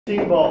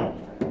15 ball.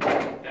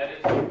 That is.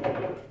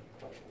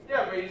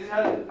 Yeah, but you just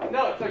had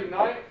no. It's like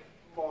 9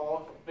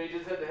 ball, but you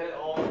just had to hit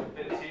all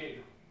 15.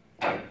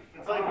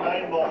 It's like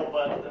 9 ball,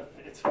 but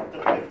it's the 15th the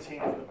 9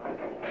 ball.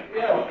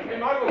 Yeah, in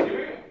my book,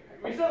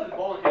 we still had the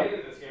ball in hand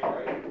in this game,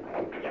 right?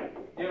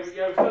 Yeah, we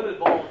still had the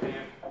ball in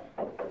hand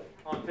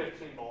on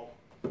 15 ball.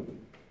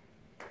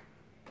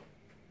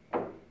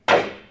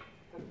 15's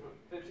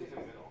in the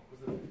middle.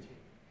 Was it 15?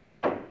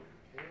 Okay,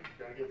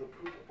 gotta get the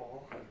poop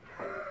ball.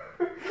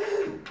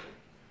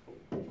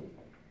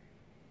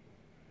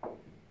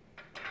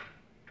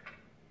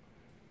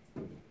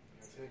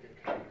 It's gonna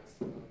get kind of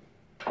messed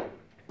up.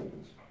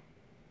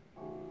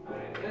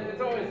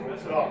 It's always messed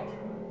It's up. not.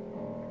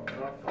 It's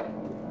not fun.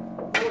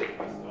 It's always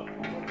messed up.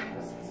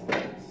 This is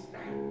nice.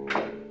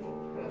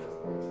 That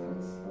doesn't make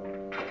sense.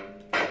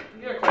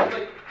 Yeah, cause it's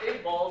like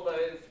 8 ball, but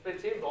it's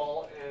 15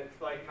 ball, and it's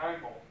like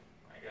 9 ball.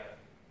 I got it.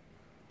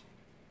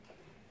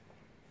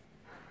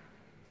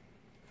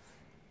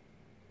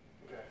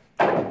 Okay.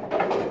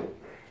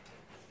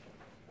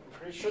 I'm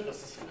pretty sure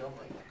this is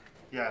filming.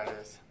 Yeah, it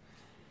is.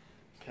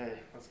 Okay,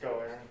 let's go,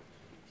 Aaron.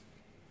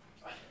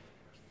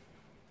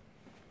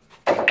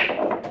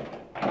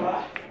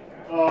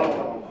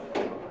 Oh.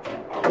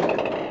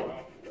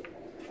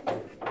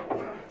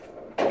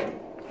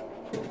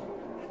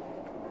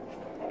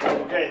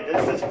 Okay,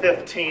 this is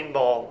 15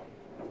 ball.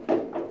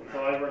 So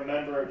I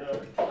remember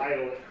to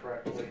title it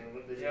correctly in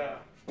the video.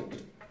 Yeah.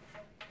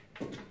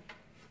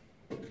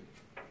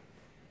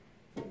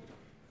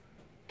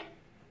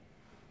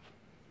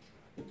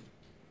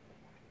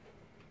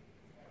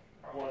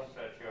 I want to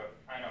set you up.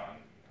 I know.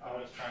 I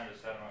was trying to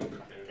set them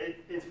up too.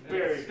 It's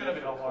very It's gonna be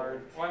difficult.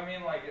 hard. Well, I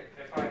mean, like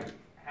if I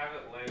have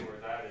it lay where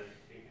that is,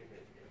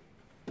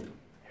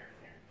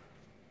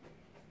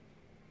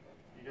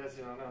 You guys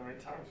don't know how many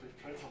times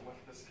we've tried to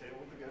lift this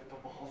table to get the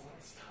balls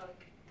unstuck.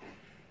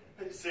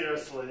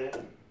 Seriously.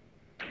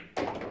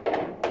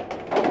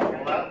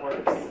 Well, that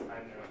works. I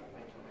know.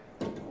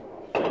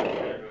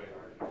 really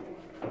hard.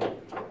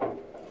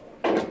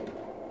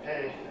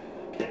 Hey,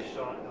 kick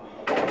shot. No.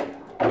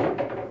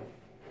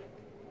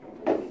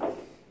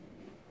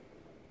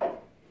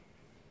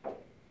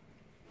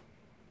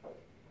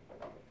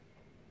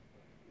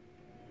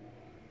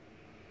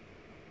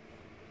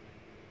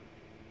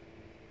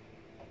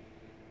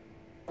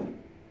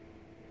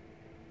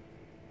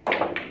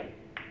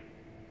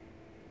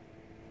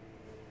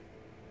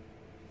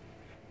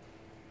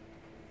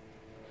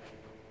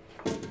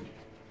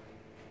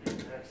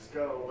 Let's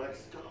go,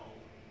 let's go.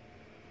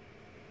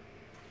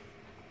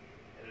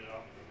 Hit it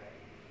off the back.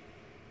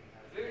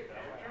 Is it a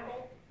return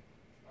ball?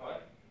 What?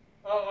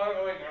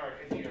 Oh, wait, no,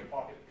 because you need a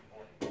pocket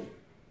before.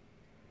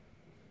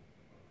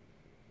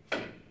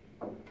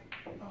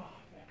 Oh,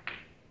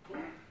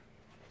 man.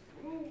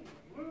 Woo,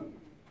 woo.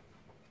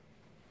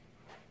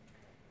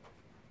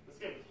 This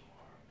game is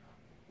hard.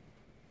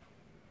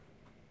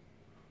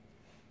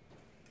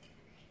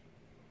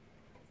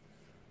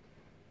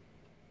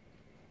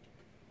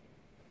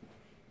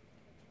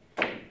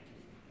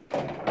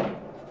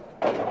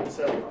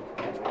 So,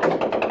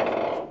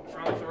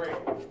 Round 3. I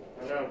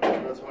know,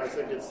 that's why I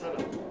said get set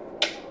up.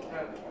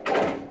 Yeah.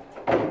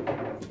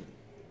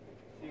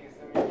 You can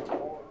send me a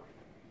 4.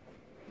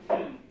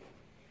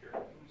 Sure.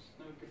 Just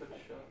no good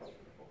shots for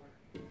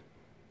 4.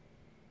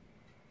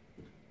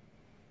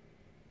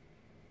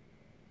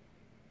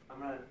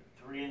 I'm at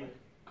 3 in the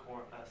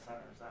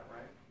center, is that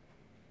right?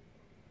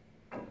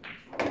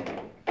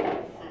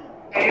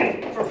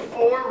 And for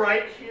 4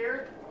 right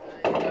here?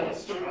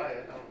 Let's try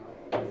it, I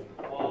don't know.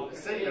 Well, I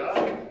say yeah. I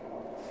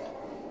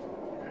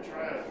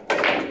try it.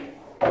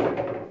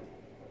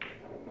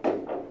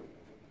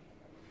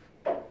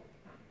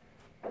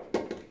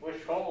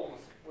 Which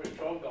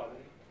 12 got it?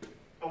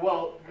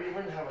 Well, we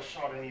wouldn't have a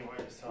shot anyway,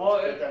 so Well,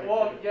 it's good that we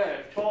did it. yeah,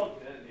 if 12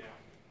 did, yeah.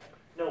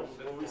 No,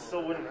 well, we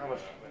still wouldn't have a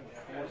shot.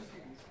 Yeah.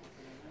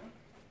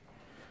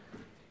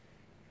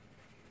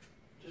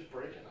 Just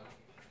break it up.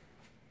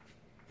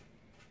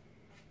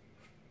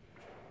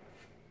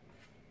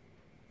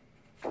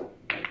 Yeah.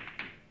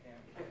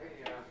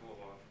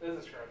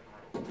 This is correct.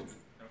 No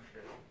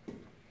shit.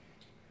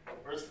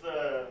 Where's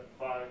the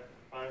fives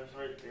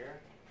right there?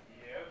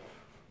 Yep.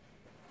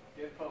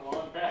 You put a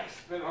long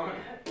backspin on it.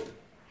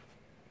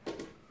 You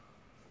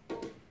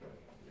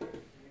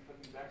put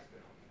the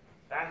backspin on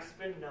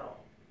Backspin? No. it.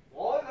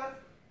 What? That's...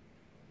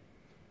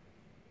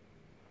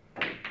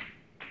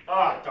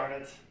 Ah, darn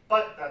it.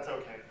 But that's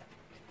okay.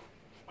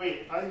 Wait,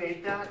 if I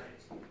made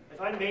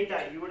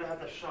that, you would have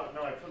had the shot.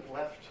 No, I put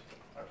left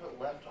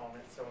on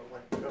it, so it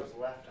like goes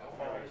left. How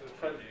far is it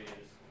to use?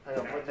 I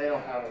know, but they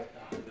don't have it.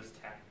 This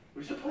tap.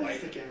 We should play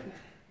this again.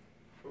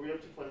 Are we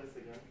up to play this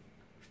again?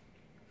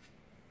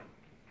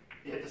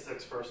 You hit the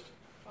 6 first.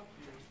 Fuck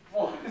you.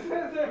 What? Is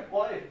that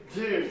play?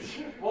 Dude.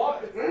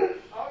 What?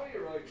 How do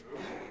you really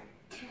move?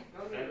 No,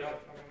 I no, don't no.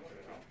 fucking look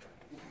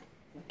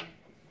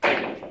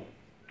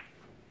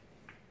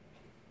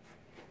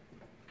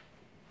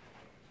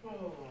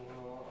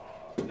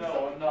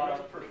No, I'm not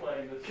up for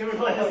playing this. Can we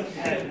play this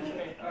again?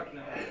 Fuck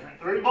no.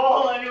 3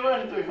 ball,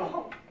 anyone? 3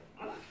 ball.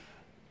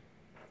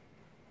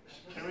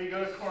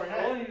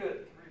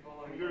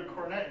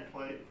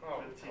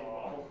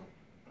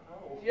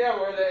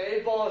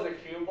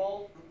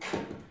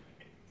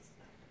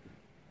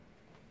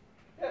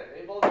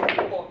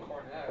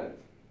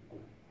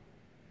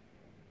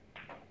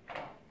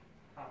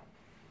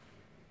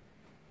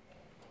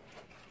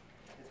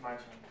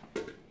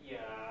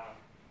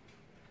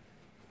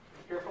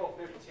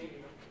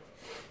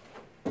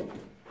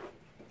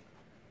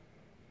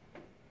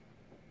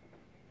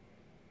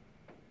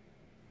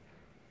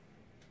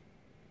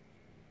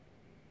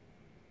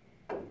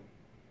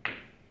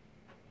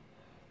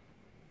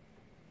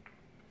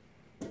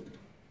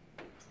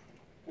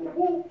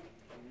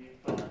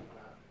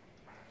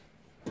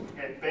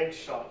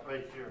 next shot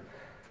right here.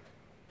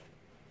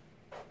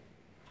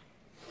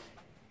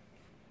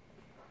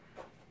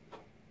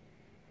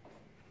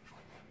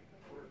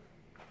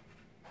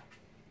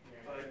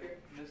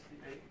 Missed the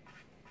 8.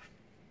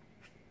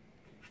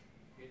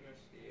 You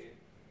missed the 8.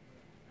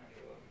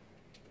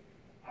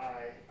 I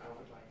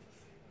would like to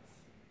see this.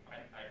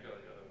 I go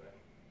the other way.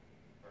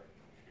 Or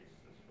she's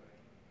this way.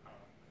 I don't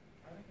know.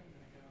 I think I'm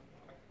gonna go.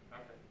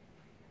 Okay.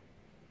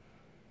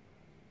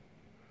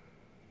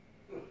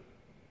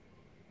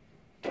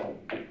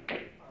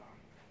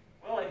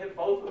 Well, I hit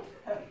both of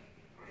them.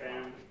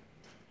 And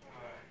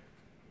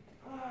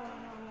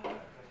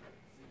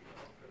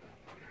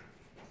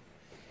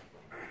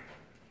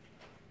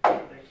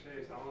Next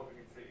chase, I don't know if we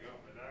can set you up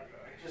for that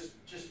guy.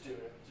 just do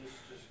it.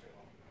 Just go.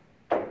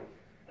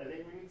 I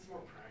think we need some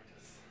more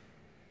practice.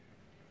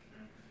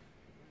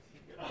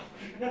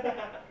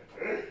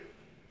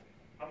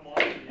 I'm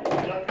watching you.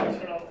 You're not gonna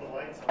turn off the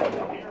lights on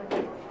here.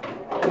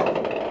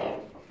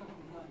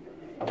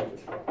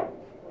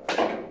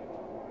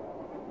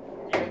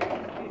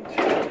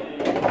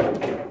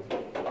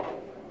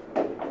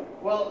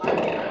 Well, I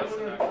mean, I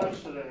wouldn't have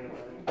touched it anyway.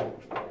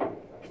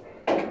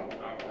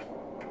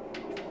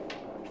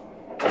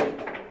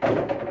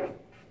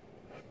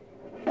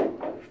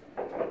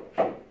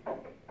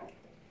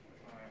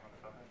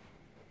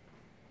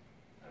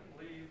 I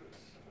believe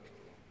so.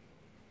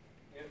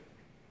 Yep.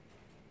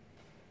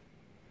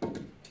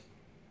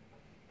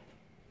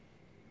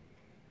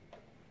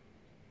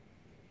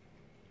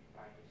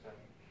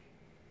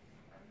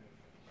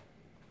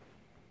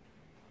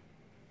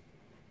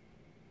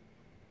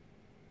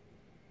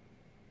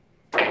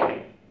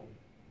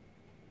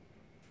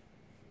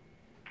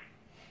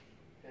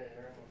 Okay,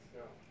 Aaron, let's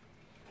go.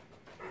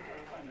 Try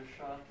to find a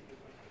shot to get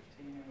like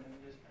 15 and then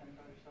just pen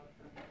by yourself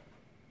for a minute.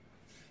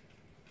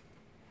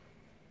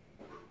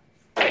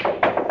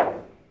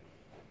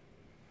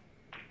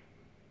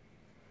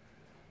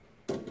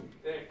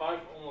 Dang, 5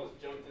 almost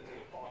jumped into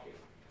the pocket.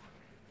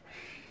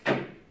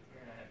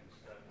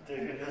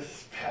 Dude, this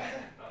is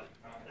bad. Not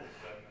 7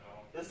 at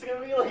all. This is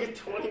gonna be like a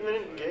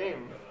 20-minute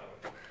game.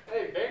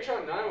 Hey, bank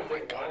shot 9 would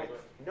take longer.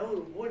 No,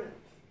 it wouldn't.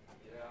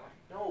 Yeah.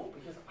 No,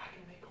 because I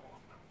can make all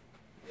of them.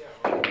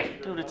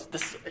 Yeah. Dude, it's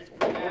this.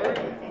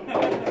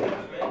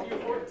 Thank you,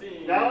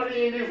 14. Now what do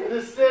you do for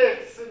the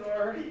 6? And we're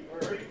already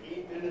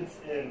 8 minutes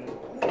in.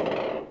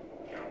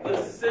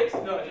 The 6,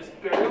 no, just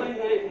barely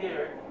hit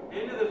here.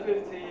 Into the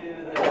 15,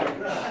 into the.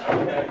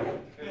 Okay.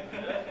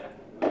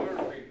 Where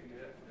we can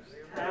get.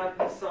 Half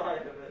the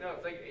side of it. No,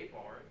 it's like 8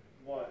 ball, right?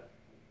 What?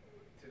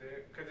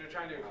 Today, because they're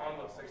trying to do a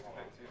combo 6 to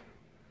 15.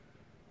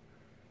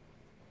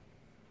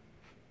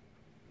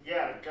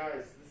 Yeah,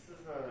 guys, this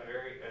is The a.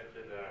 very edge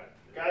of that.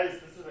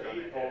 Guys, this is an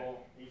 8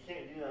 ball. You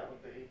can't do that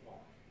with the 8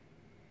 ball.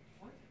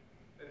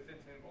 It's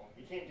 15 ball.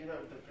 You can't do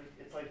that with the.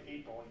 It's like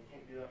 8 ball. You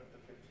can't do that with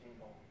the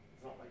 15 ball. It's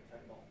not like 10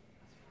 ball.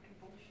 That's fucking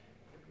bullshit.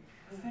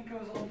 This thing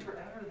goes on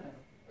forever then.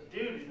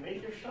 Dude,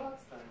 make your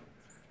shots then.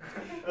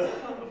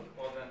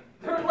 Well then.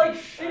 They're like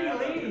shitty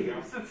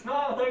leaves. It's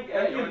not like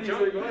any of these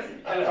are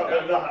easy. I know,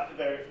 they're not.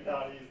 They're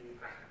not easy.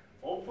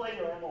 We'll play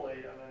normal 8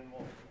 and then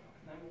we'll.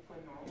 And then we'll play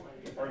normal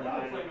 8. Or and then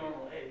 9. we'll play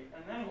normal 8.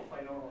 And then we'll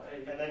play normal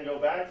 8. And then go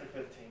back to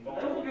 15 ball.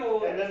 And then we'll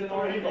go And then to 3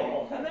 normal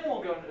ball. 8. And then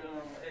we'll go to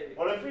normal 8.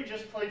 What if we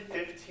just played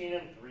 15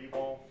 and 3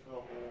 ball for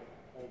the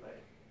whole day?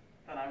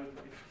 Then I would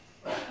leave.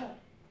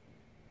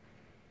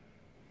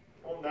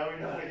 Well, now we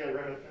know how to get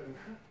rid of him.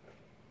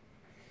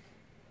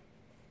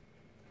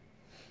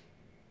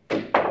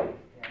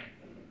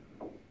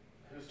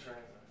 Whose turn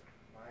is it?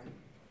 Mine?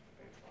 I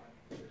think it's mine.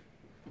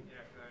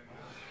 Yeah, because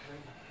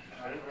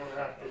I didn't really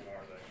have to.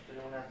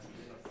 Didn't have to do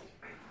this.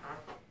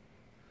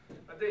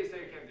 I thought you said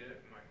you can't do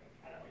it, Michael.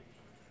 I know.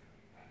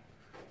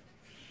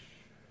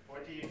 What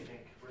do you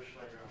think? Where should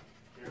I go?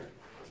 Here?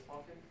 This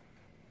pocket?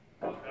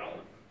 Oh, hell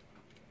no.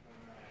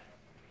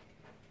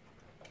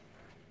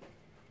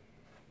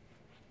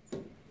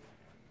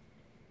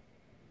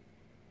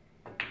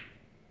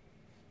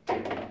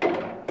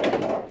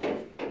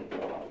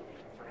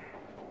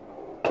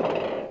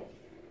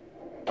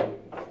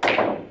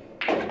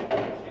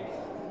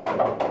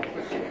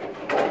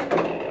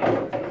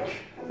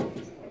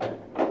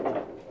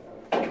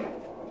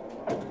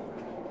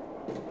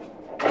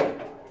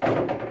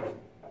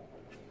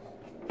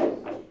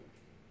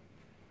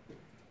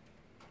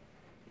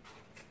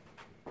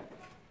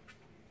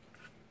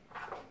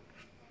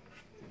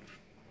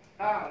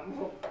 Ah,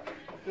 no.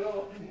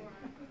 No.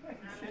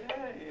 Get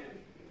out of here.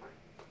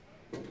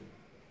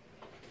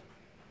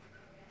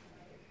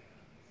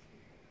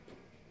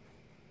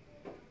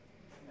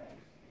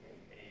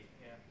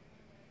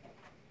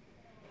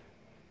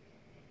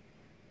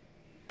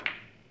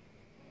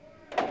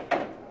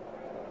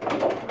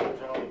 Good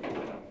job. I'm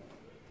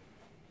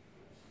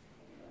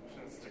just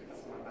gonna stick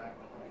this in my back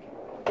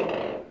pocket.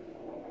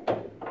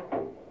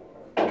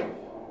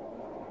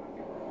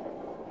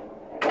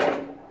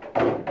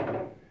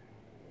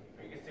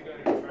 You can still go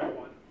to try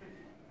one.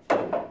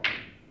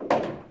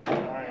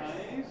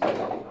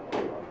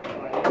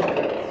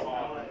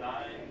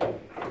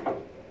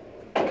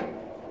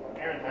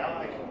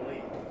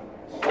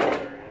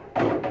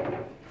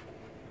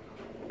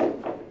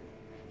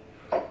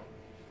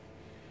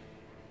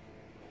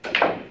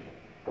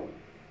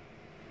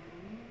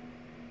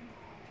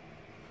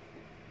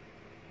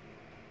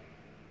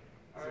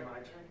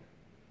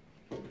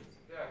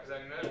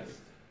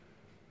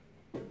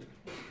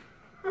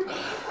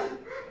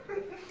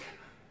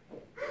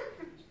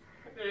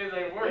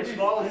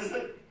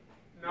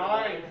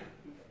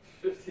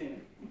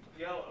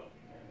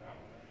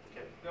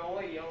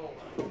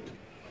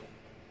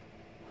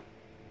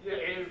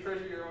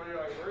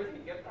 Where did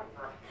you get that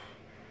from?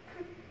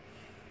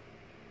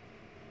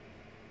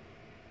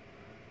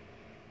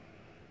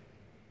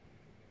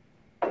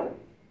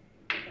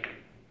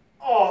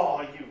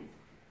 Oh, you.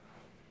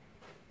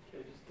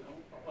 Okay, just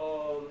don't.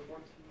 Oh, the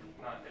 14.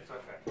 No, it's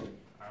okay.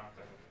 I don't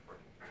think it's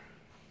 14.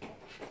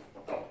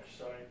 Oh,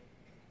 sorry.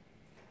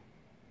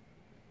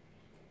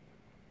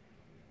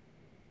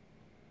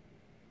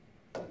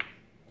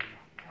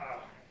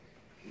 Ah.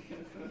 This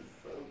is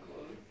so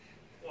close.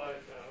 What?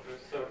 It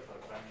was so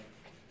close. I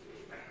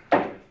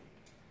mean,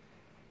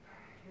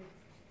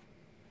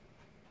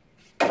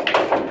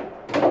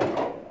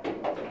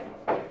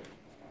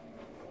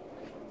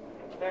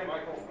 Hey,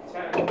 Michael,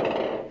 10.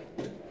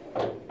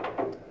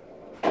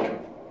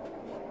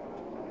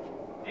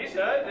 You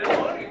said, did it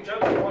look like you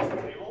jumped across the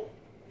table?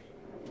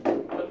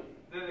 What?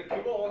 Did the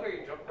cue ball look like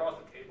you jumped across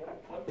the table?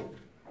 What?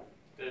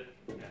 Did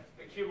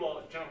the cue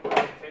ball jump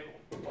across the table?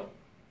 What?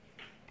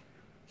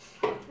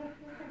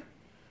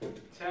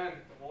 10,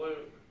 blue.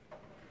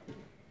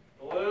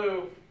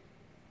 Blue.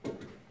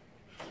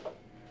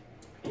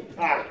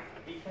 Ah.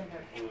 he can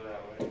hit blue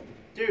that way.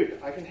 Dude,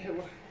 I can hit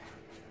one.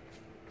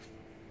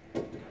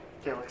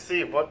 Okay, let's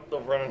see what the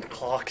running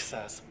clock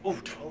says. Ooh,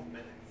 12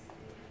 minutes.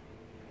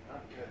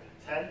 Not good.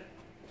 10?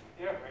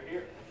 Yeah, right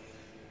here.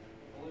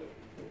 Blue.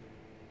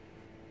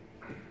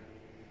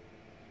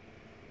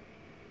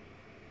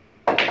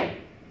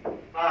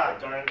 Ah,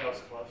 darn it, that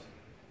was close.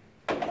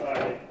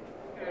 Sorry.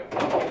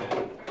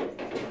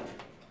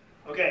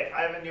 Okay,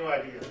 I have a new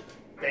idea.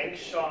 Bank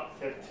shot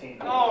 15.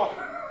 No!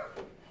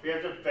 We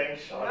have to bank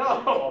shot No.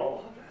 the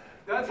ball.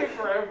 That'll take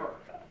forever.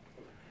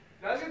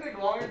 That's gonna take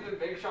longer than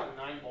Big Shot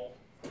 9 ball.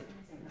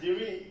 Do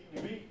we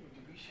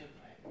should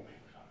play bank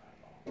shot 9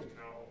 ball?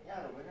 No. Yeah,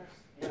 the winners.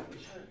 Yeah, we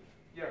should.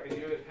 Yeah, because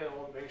you hit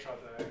all the big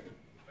shots that I hit.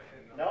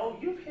 No,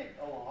 you've hit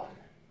a lot.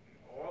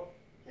 Oh,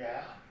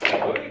 Yeah.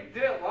 well, we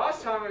did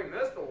last time. We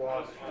missed a I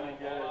lot. was trying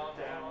to get it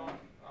down.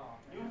 Oh.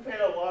 You've hit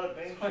a lot of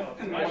bank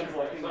shots. It's I One's should,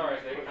 like- sorry,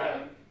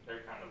 Yeah.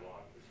 they're kind of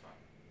locked. It's fine.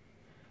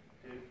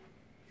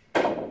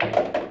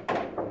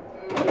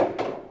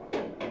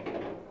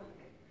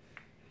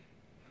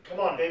 Come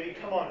on, baby.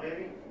 Come on,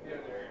 baby. Yeah,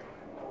 there you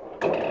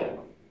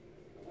go.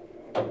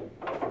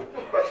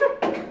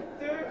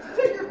 Dude, just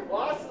take your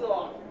glasses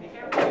off. You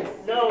can't really see.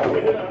 No,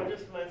 dude, I'm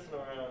just messing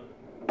around.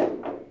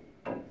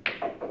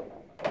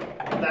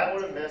 If that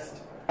would have missed.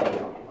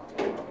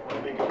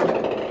 That'd be good.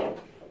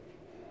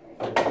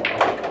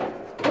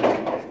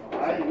 If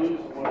I lose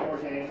one more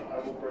game, I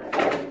will break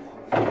it.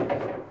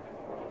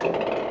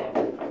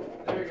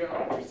 There you go.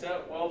 You're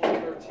set well for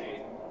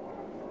 13.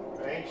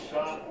 Bank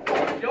shot.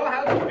 You don't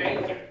have to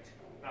bank it.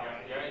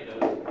 Yeah, he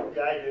does.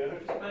 Yeah, I do.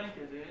 Just bank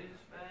it, dude.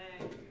 Just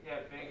bank. Yeah,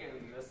 bank it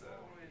and miss it.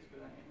 Always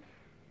bank.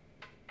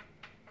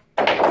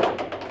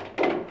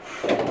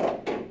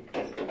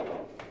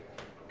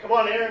 Come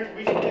on, Aaron.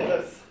 We can do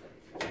this.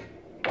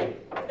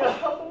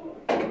 No.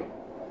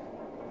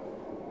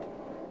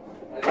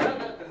 Is that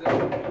that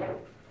position?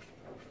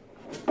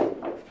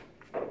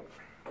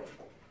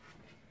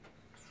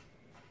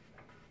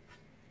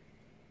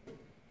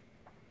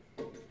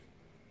 I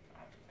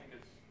think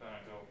it's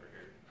gonna go over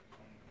here. I'm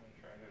gonna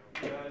try to get over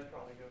Yeah, I'd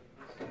probably go for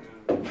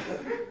this.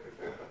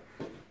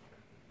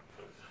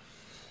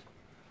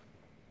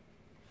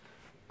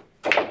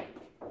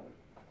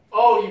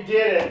 Oh, you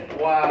did it.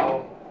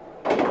 Wow.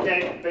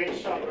 Okay, bank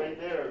shot right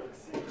there. Let's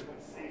see if we can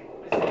see.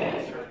 It's the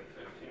answer.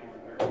 15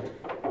 or 30.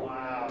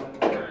 Wow.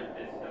 Or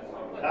that's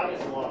not That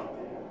was long,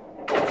 dude.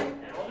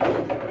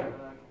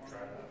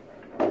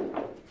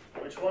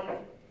 Which one?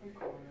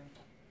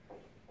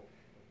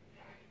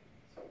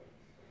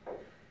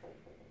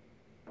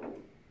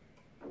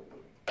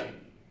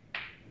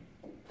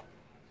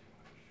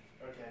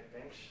 Okay,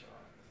 bank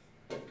shot.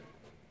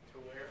 To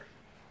where?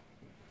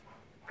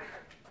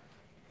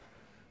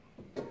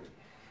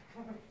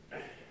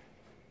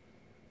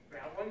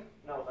 That one?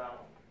 No, that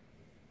one.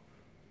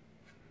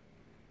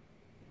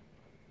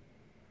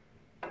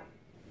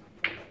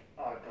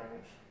 Oh, darn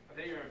it. I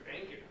think you're gonna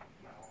bank it.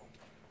 No.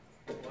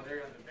 Well, they're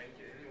gonna bank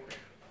it anyway.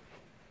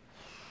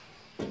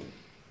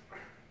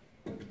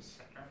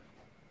 center.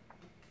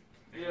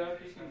 Yeah, if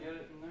you can get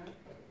it in there.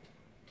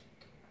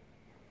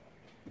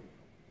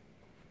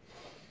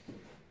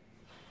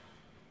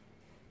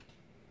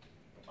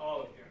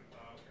 Oh, yeah.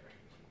 Oh, okay.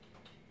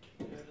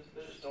 Yeah, just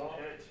hit it Just don't soft.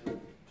 hit it too.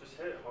 Just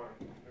hit it hard.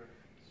 Super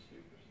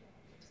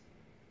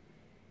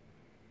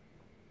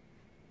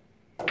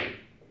soft.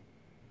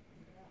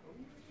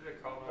 Should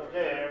have caught over Okay,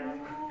 there. Aaron.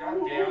 God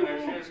damn it, I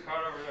should have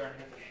caught over there and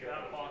hit the shit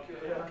out of it.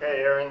 Yeah. Okay,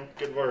 Aaron.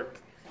 Good work.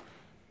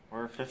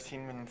 We're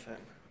 15 minutes in.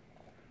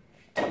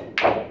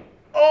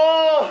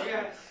 Oh!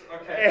 Yes,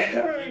 okay.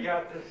 Aaron. You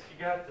got this, you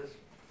got this.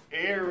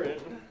 Aaron.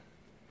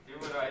 Do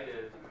what I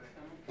did.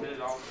 Hit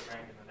it off the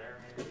bank in there,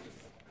 maybe?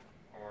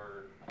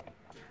 Or, I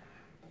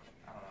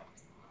don't know.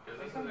 Because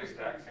this is the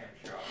exact same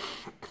shot.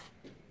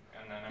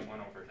 And then it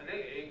went over I here.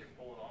 think Aiden can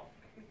pull it off.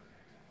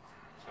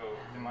 So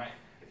it might,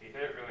 if you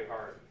hit it really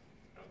hard,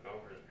 it'll go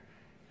over there.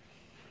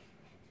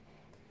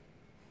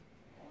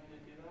 Want me to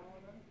do that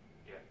one then?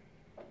 Yeah.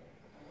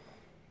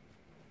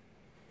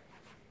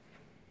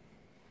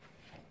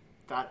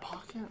 that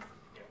pocket?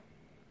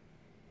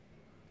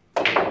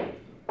 Oh,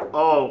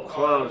 Oh,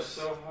 close.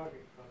 so hard.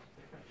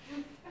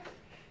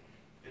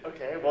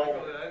 Okay, well,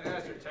 I think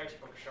that's your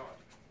textbook shot.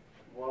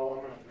 I'm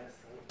gonna miss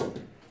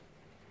it.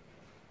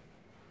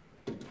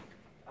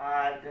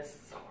 This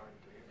is hard,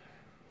 dude.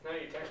 Is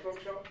that your textbook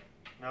shot?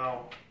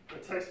 No, the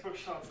textbook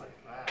shot's like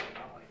that,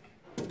 not like